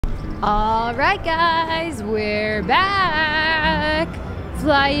All right, guys, we're back.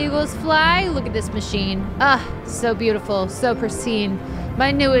 Fly, Eagles, fly. Look at this machine. Ah, so beautiful, so pristine.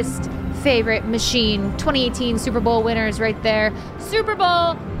 My newest favorite machine. 2018 Super Bowl winners right there. Super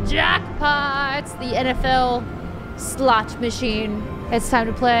Bowl jackpots. The NFL slot machine. It's time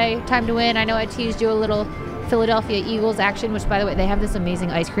to play, time to win. I know I teased you a little Philadelphia Eagles action, which, by the way, they have this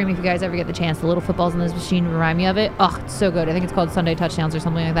amazing ice cream if you guys ever get the chance. The little footballs in this machine remind me of it. Oh, it's so good. I think it's called Sunday Touchdowns or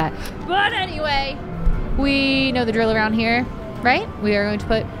something like that. But anyway, we know the drill around here, right? We are going to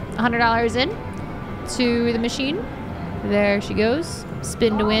put $100 in to the machine. There she goes.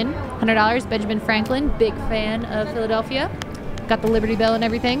 Spin to win. $100. Benjamin Franklin, big fan of Philadelphia. Got the Liberty Bell and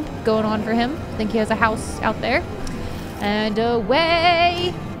everything going on for him. I think he has a house out there. And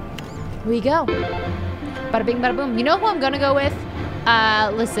away we go. Bada bing, bada boom. You know who I'm gonna go with?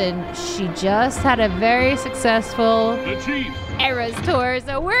 Listen, she just had a very successful Eras tour,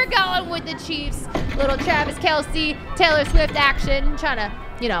 so we're going with the Chiefs. Little Travis Kelsey, Taylor Swift action, trying to,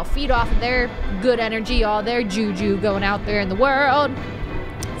 you know, feed off of their good energy, all their juju going out there in the world.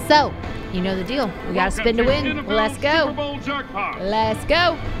 So, you know the deal. We gotta spin to win. Let's go. Let's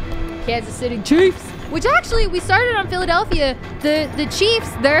go. Kansas City Chiefs. Which actually, we started on Philadelphia. The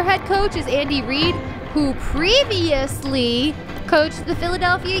Chiefs, their head coach is Andy Reid, who previously coached the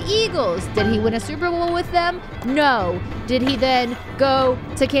Philadelphia Eagles. Did he win a Super Bowl with them? No. Did he then go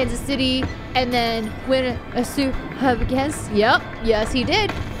to Kansas City and then win a Super Bowl against? Yep. Yes, he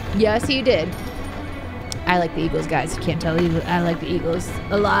did. Yes, he did. I like the Eagles, guys. You can't tell you. I like the Eagles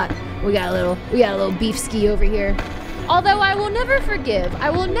a lot. We got a little beef ski over here. Although I will never forgive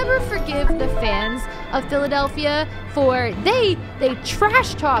the fans of Philadelphia for they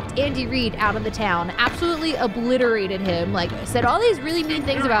trash talked Andy Reid out of the town, absolutely obliterated him, like said all these really mean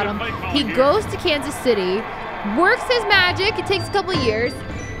things about him. He goes to Kansas City, works his magic. It takes a couple of years.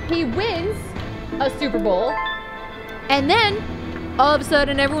 He wins a Super Bowl, and then all of a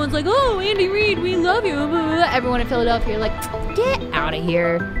sudden everyone's like, "Oh, Andy Reid, we love you." Everyone in Philadelphia like, "Get out of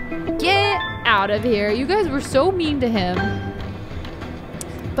here. Get out of here. You guys were so mean to him."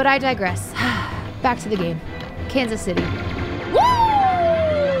 But I digress. Back to the game. Kansas City. Woo!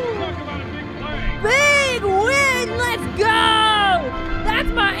 Big win! Let's go! That's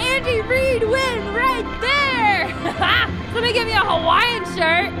my Andy Reid win right there! Let me give you a Hawaiian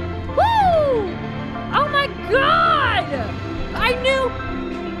shirt. Woo! Oh my God! I knew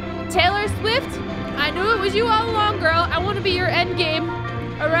Taylor Swift. I knew it was you all along, girl. I want to be your end game.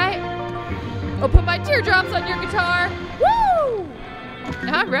 All right? I'll put my teardrops on your guitar. Woo!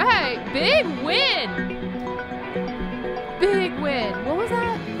 All right, big win. Big win. What was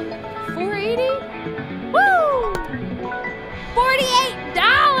that? 480? Woo!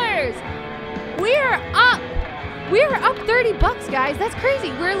 $48. We're up. We're up 30 bucks, guys. That's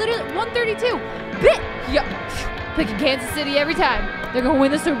crazy. We're literally 132. Picking Kansas City every time. They're gonna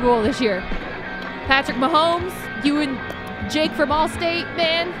win the Super Bowl this year. Patrick Mahomes, you and Jake from Allstate,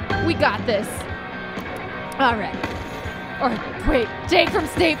 man, we got this. All right. Or wait, Jake from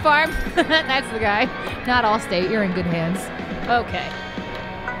State Farm. That's the guy. Not Allstate. You're in good hands. Okay.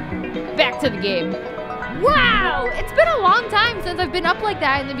 Back to the game. Wow! It's been a long time since I've been up like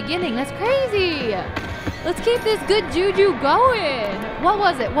that in the beginning. That's crazy. Let's keep this good juju going. What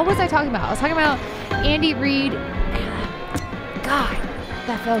was it? What was I talking about? I was talking about Andy Reid. God,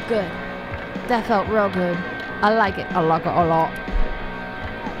 that felt good. That felt real good. I like it. I like it a lot.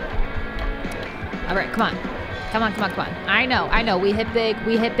 All right, come on. Come on. I know. We hit big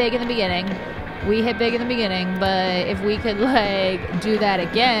in the beginning. But if we could, like, do that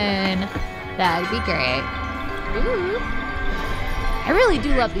again, that'd be great. Ooh. I really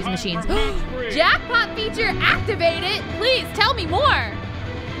do love these machines. Jackpot feature activated. Please tell me more.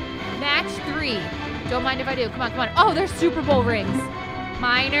 Match 3. Don't mind if I do. Come on. Oh, there's Super Bowl rings.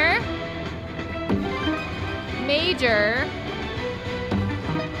 Minor. Major.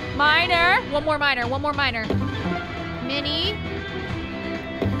 Minor. One more minor. Mini.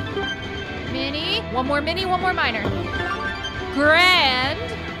 One more minor. Grand.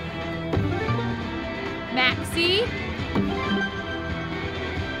 Maxi.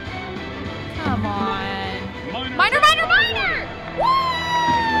 Come on. Minor. Woo!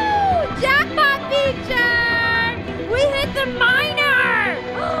 Jackpot feature! We hit the minor!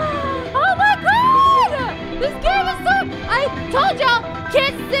 Oh my God! This game is so... I told y'all,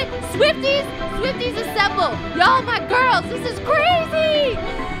 Kansas City, Swifties assemble. Y'all my girls, this is crazy!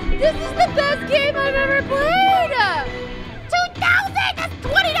 This is the best game I've ever played! 2,000! That's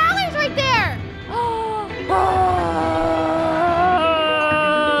 $20 right there!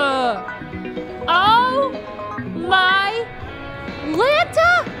 Oh my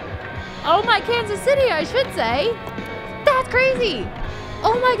Lanta! Oh my Kansas City, I should say. That's crazy.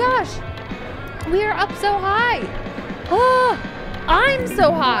 Oh my gosh. We are up so high. Oh, I'm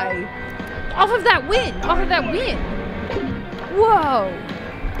so high. Off of that win. Whoa.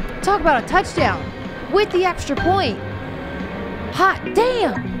 Talk about a touchdown with the extra point. Hot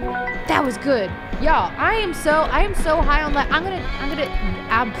damn. That was good. Y'all, I am so high on that. I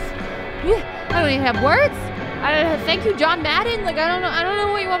don't even have words. Thank you, John Madden. Like, I don't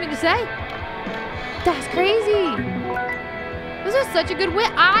know what you want me to say. That's crazy. This was such a good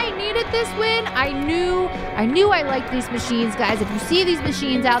win. I needed this win. I knew I liked these machines, guys. If you see these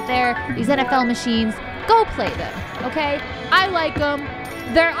machines out there, these NFL machines, go play them, okay? I like them.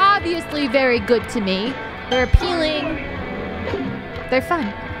 They're obviously very good to me. They're appealing. They're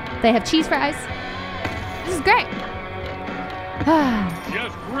fun. They have cheese fries. This is great.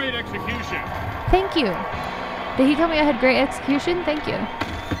 Just great execution. Thank you. Did he tell me I had great execution? Thank you.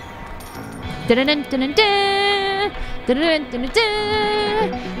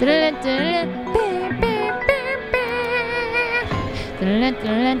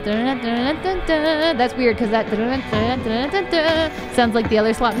 That's weird because that sounds like the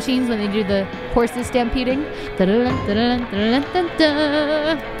other slot machines when they do the horses stampeding.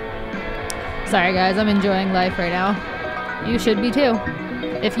 Sorry guys, I'm enjoying life right now. You should be too.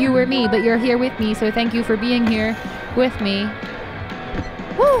 If you were me, but you're here with me, so thank you for being here with me.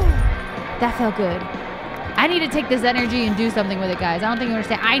 Woo! That felt good. I need to take this energy and do something with it, guys. I don't think you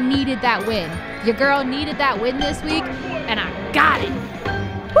understand. I needed that win. Your girl needed that win this week, and I got it.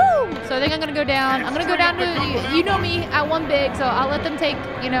 Woo! So I think I'm going to go down. I'm going to go down to, you know me, I won big, so I'll let them take,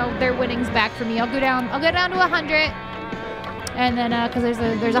 their winnings back from me. I'll go down to 100. And then, because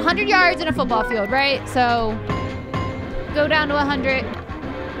there's 100 yards in a football field, right? So, go down to 100.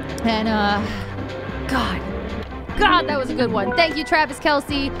 And, God, that was a good one. Thank you, Travis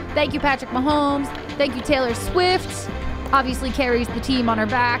Kelsey. Thank you, Patrick Mahomes. Thank you, Taylor Swift. Obviously carries the team on her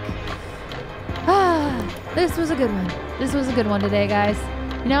back. This was a good one. This was a good one today, guys.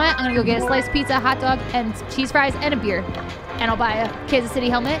 You know what? I'm going to go get a sliced pizza, hot dog, and cheese fries, and a beer. And I'll buy a Kansas City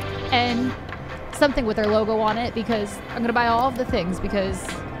helmet and something with their logo on it because I'm going to buy all of the things because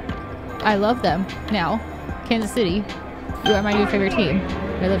I love them now. Kansas City, you are my new favorite team.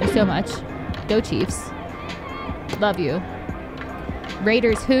 I love you so much. Go Chiefs. Love you.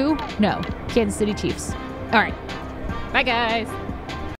 Raiders who? No. Kansas City Chiefs. All right. Bye, guys.